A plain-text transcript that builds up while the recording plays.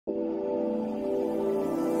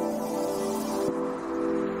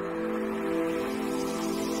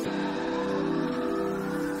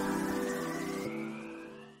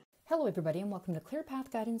Hello everybody and welcome to Clear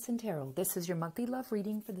Path Guidance and Tarot. This is your monthly love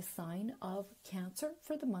reading for the sign of Cancer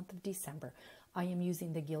for the month of December. I am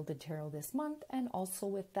using the Gilded Tarot this month and also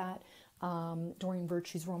with that Doreen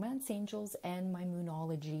Virtue's Romance Angels and my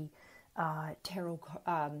Moonology Tarot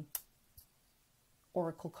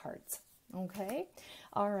Oracle cards. Okay.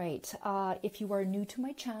 All right. If you are new to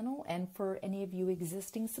my channel and for any of you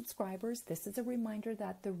existing subscribers, this is a reminder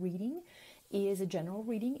that the reading is a general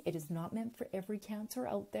reading. It is not meant for every Cancer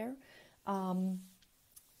out there.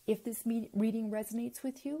 If this reading resonates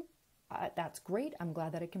with you, that's great. I'm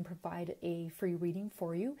glad that I can provide a free reading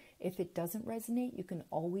for you. If it doesn't resonate, you can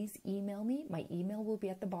always email me. My email will be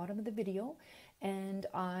at the bottom of the video and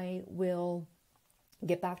I will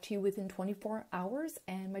get back to you within 24 hours,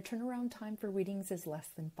 and my turnaround time for readings is less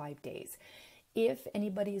than 5 days. If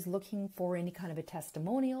anybody is looking for any kind of a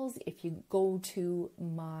testimonials, if you go to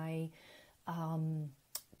my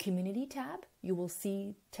community tab, you will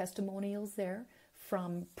see testimonials there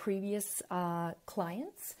from previous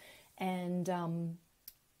clients, and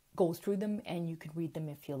go through them and you can read them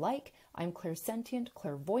if you like. I'm clairsentient,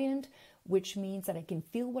 clairvoyant, which means that I can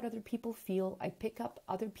feel what other people feel. I pick up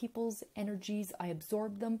other people's energies, I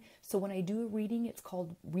absorb them. So when I do a reading, it's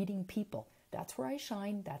called reading people. That's where I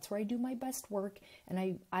shine, that's where I do my best work,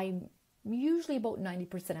 and I'm usually about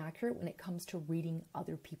 90% accurate when it comes to reading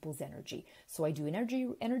other people's energy. So I do an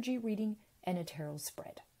energy reading and a tarot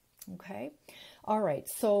spread. Okay? All right,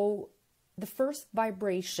 so the first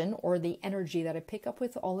vibration or the energy that I pick up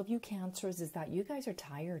with all of you Cancers is that you guys are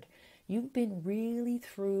tired. You've been really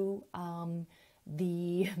through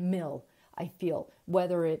the mill, I feel,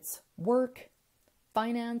 whether it's work,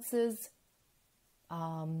 finances,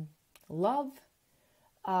 love.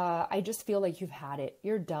 I just feel like you've had it.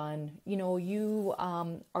 You're done. You know, you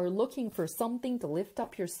are looking for something to lift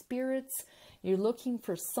up your spirits. You're looking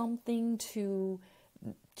for something to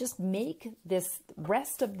just make this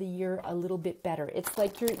rest of the year a little bit better. It's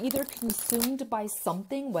like you're either consumed by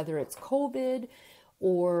something, whether it's COVID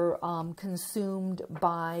or consumed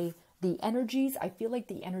by the energies. I feel like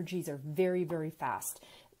the energies are very, very fast.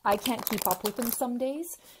 I can't keep up with them some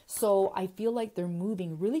days. So I feel like they're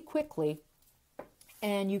moving really quickly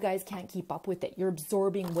and you guys can't keep up with it. You're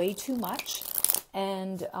absorbing way too much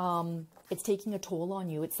and it's taking a toll on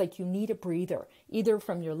you. It's like you need a breather, either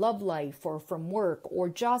from your love life or from work or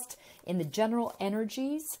just in the general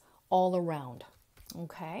energies all around.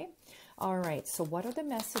 Okay. All right. So what are the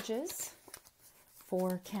messages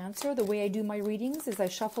for Cancer? The way I do my readings is I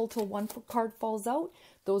shuffle till one card falls out.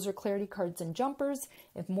 Those are clarity cards and jumpers.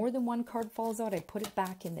 If more than one card falls out, I put it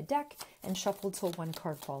back in the deck and shuffle till one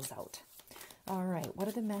card falls out. All right. What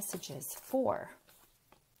are the messages for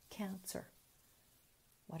Cancer?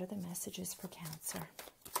 What are the messages for Cancer?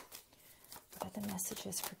 What are the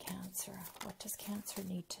messages for Cancer? What does Cancer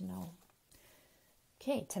need to know?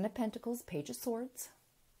 Okay, Ten of Pentacles, Page of Swords.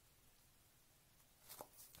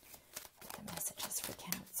 What are the messages for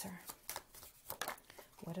Cancer?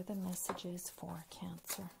 What are the messages for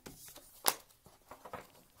Cancer?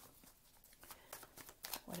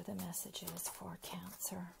 What are the messages for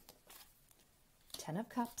Cancer? Ten of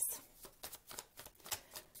Cups.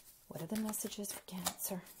 What are the messages for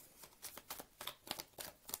Cancer?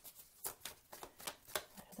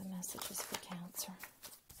 What are the messages for Cancer?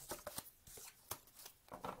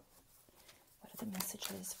 What are the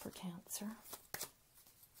messages for Cancer?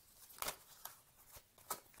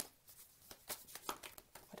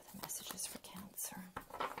 What are the messages for Cancer?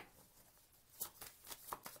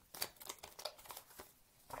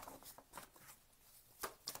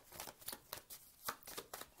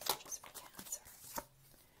 Messages for Cancer.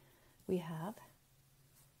 We have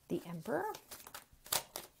the Emperor,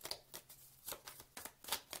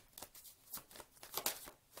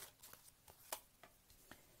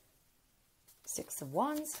 Six of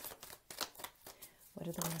Wands. What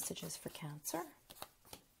are the messages for Cancer?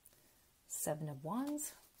 Seven of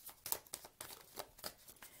Wands.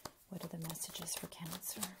 What are the messages for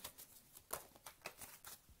Cancer?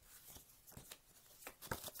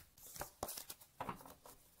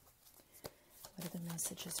 What are the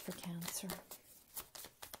messages for Cancer?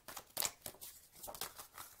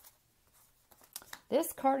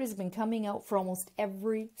 This card has been coming out for almost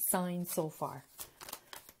every sign so far.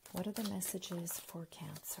 What are the messages for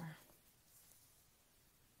Cancer?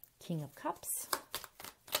 King of Cups.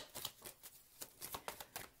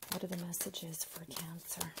 What are the messages for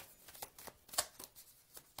Cancer?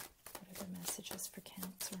 What are the messages for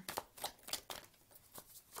Cancer?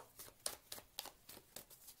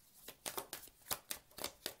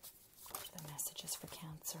 What are the messages for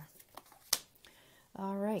Cancer?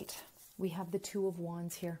 All right. We have the Two of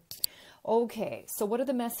Wands here. Okay, so what are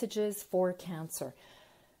the messages for Cancer?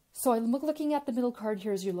 So I'm looking at the middle card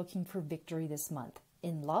here as you're looking for victory this month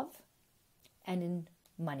in love and in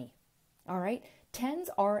money. All right. Tens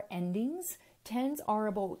are endings. Tens are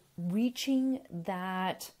about reaching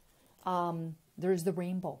that. There's the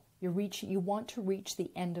rainbow. You want to reach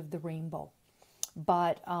the end of the rainbow.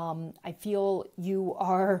 But I feel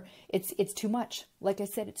it's too much. Like I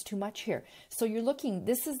said, it's too much here. So you're looking,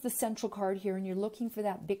 this is the central card here, and you're looking for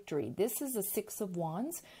that victory. This is the Six of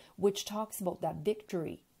Wands, which talks about that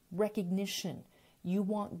victory, recognition. You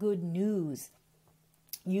want good news.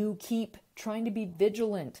 You keep trying to be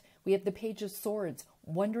vigilant. We have the Page of Swords,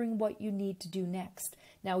 wondering what you need to do next.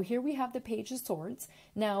 Now here we have the Page of Swords.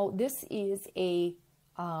 Now this is a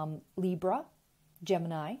Libra,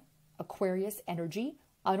 Gemini, Aquarius energy.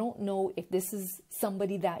 I don't know if this is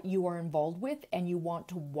somebody that you are involved with and you want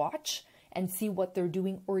to watch and see what they're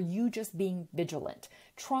doing, or you just being vigilant,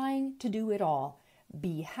 trying to do it all.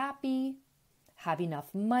 Be happy, have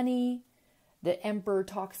enough money. The Emperor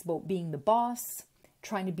talks about being the boss,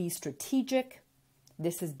 trying to be strategic.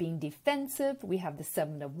 This is being defensive. We have the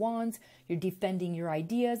Seven of Wands. You're defending your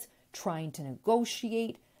ideas, trying to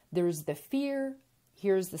negotiate. There's the fear.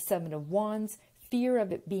 Here's the Seven of Wands. Fear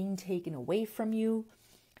of it being taken away from you,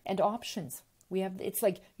 and options. It's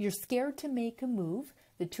like you're scared to make a move.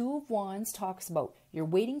 The Two of Wands talks about you're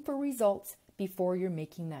waiting for results before you're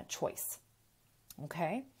making that choice.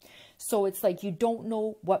 Okay? So it's like you don't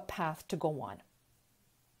know what path to go on.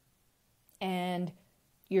 And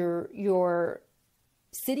you're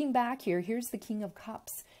sitting back here. Here's the King of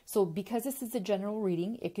Cups. So because this is a general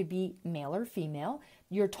reading, it could be male or female.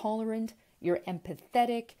 You're tolerant, you're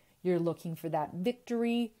empathetic, you're looking for that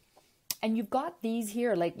victory. And you've got these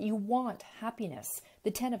here, like you want happiness.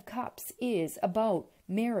 The Ten of Cups is about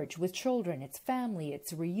marriage with children. It's family,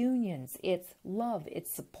 it's reunions, it's love,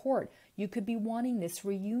 it's support. You could be wanting this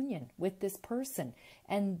reunion with this person.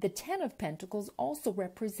 And the Ten of Pentacles also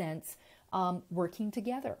represents working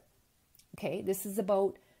together. Okay, this is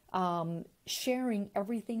about sharing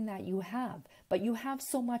everything that you have. But you have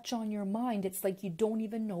so much on your mind, it's like you don't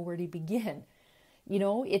even know where to begin. You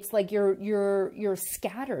know, it's like you're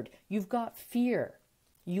scattered. You've got fear.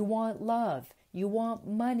 You want love. You want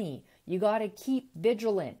money. You got to keep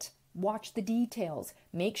vigilant. Watch the details.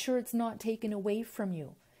 Make sure it's not taken away from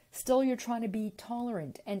you. Still, you're trying to be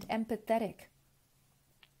tolerant and empathetic.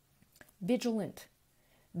 Vigilant.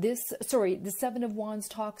 The Seven of Wands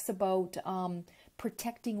talks about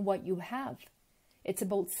protecting what you have. It's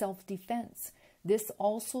about self-defense. This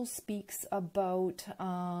also speaks about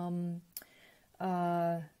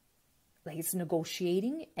like it's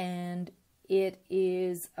negotiating, and it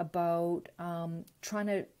is about trying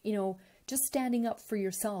to, just standing up for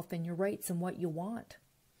yourself and your rights and what you want.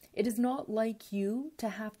 It is not like you to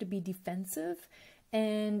have to be defensive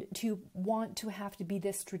and to want to have to be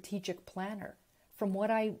this strategic planner. From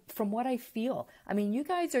what I feel, I mean, you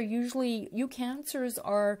Cancers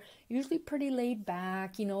are usually pretty laid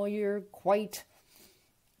back. You're quite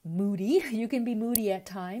moody. You can be moody at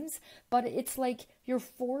times, but it's like you're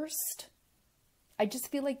forced. I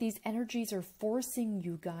just feel like these energies are forcing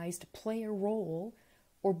you guys to play a role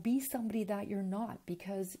or be somebody that you're not,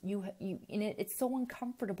 because it's so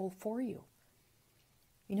uncomfortable for you.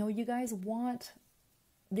 You guys want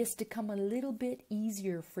this to come a little bit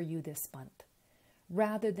easier for you this month,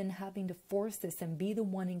 rather than having to force this and be the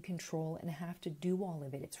one in control and have to do all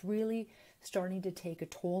of it. It's really starting to take a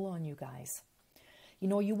toll on you guys.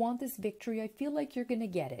 You want this victory. I feel like you're going to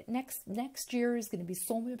get it. Next year is going to be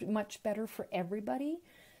so much better for everybody.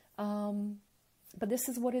 But this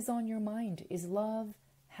is what is on your mind, is love,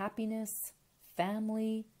 happiness,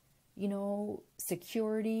 family,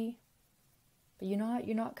 security. But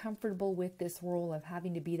you're not comfortable with this role of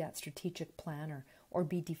having to be that strategic planner or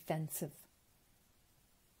be defensive.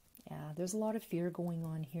 Yeah, there's a lot of fear going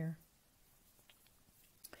on here.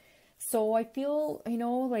 So I feel,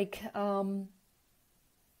 like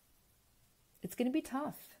it's going to be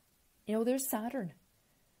tough. There's Saturn.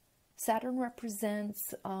 Saturn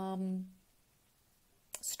represents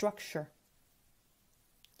structure.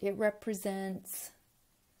 It represents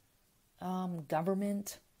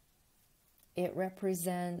government. It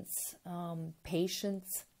represents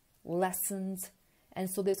patience, lessons. And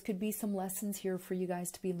so this could be some lessons here for you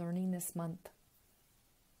guys to be learning this month.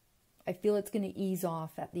 I feel it's going to ease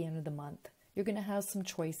off at the end of the month. You're going to have some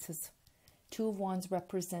choices. Two of Wands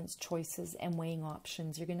represents choices and weighing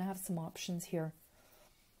options. You're going to have some options here.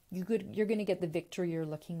 You're going to get the victory you're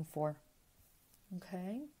looking for.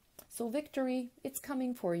 Okay? So victory, it's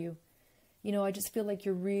coming for you. I just feel like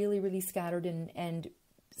you're really, really scattered and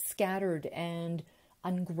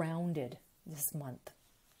ungrounded this month.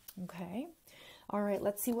 Okay. All right.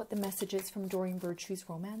 Let's see what the message is from Doreen Virtue's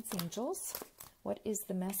Romance Angels. What is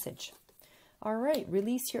the message? All right.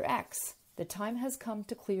 Release your ex. The time has come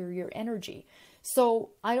to clear your energy. So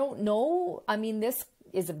I don't know. I mean, this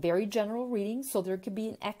is a very general reading. So there could be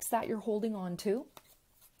an ex that you're holding on to,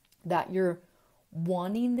 that you're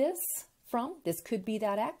wanting this from. This could be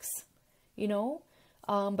that ex, you know,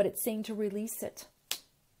 but it's saying to release it.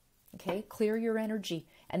 Okay, clear your energy.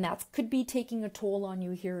 And that could be taking a toll on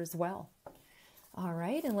you here as well. All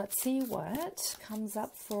right, and let's see what comes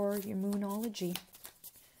up for your Moonology.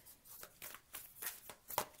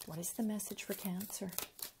 What is the message for Cancer?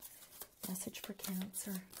 Message for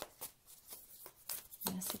Cancer.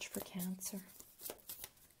 Message for Cancer.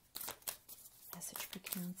 Message for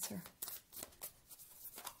Cancer.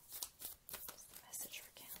 Message for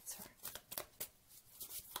Cancer.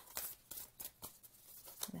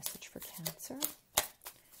 Message for Cancer.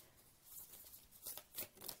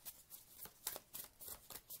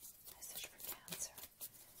 Message for Cancer.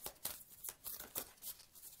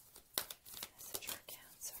 Message for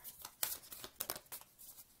Cancer.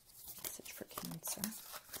 Message for Cancer.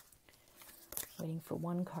 Waiting for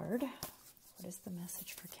one card. What is the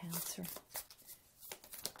message for Cancer?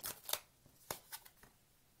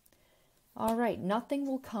 All right, nothing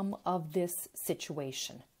will come of this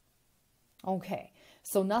situation. Okay,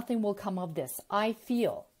 so nothing will come of this. I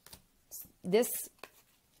feel this,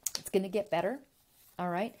 it's going to get better. All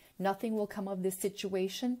right, nothing will come of this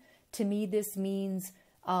situation. To me, this means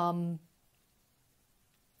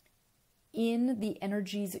in the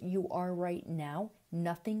energies you are right now,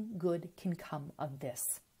 nothing good can come of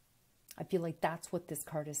this. I feel like that's what this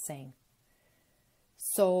card is saying.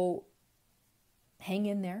 So hang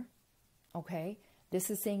in there. Okay, this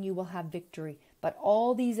is saying you will have victory, but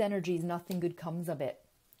all these energies, nothing good comes of it.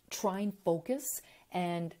 Try and focus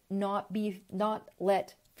and not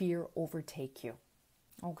let fear overtake you.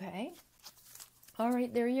 Okay. All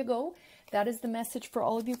right, there you go. That is the message for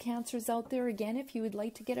all of you Cancers out there. Again, if you would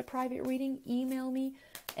like to get a private reading, email me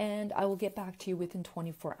and I will get back to you within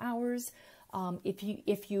 24 hours.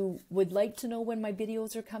 If you would like to know when my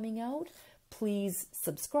videos are coming out, please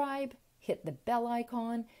subscribe, hit the bell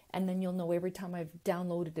icon, and then you'll know every time I've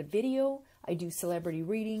downloaded a video. I do celebrity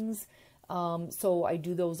readings, so I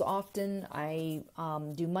do those often. I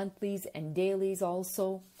do monthlies and dailies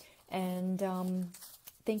also. And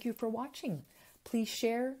thank you for watching. Please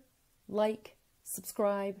share, like,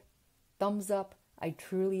 subscribe, thumbs up. I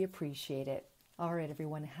truly appreciate it. All right,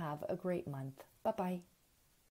 everyone, have a great month. Bye-bye.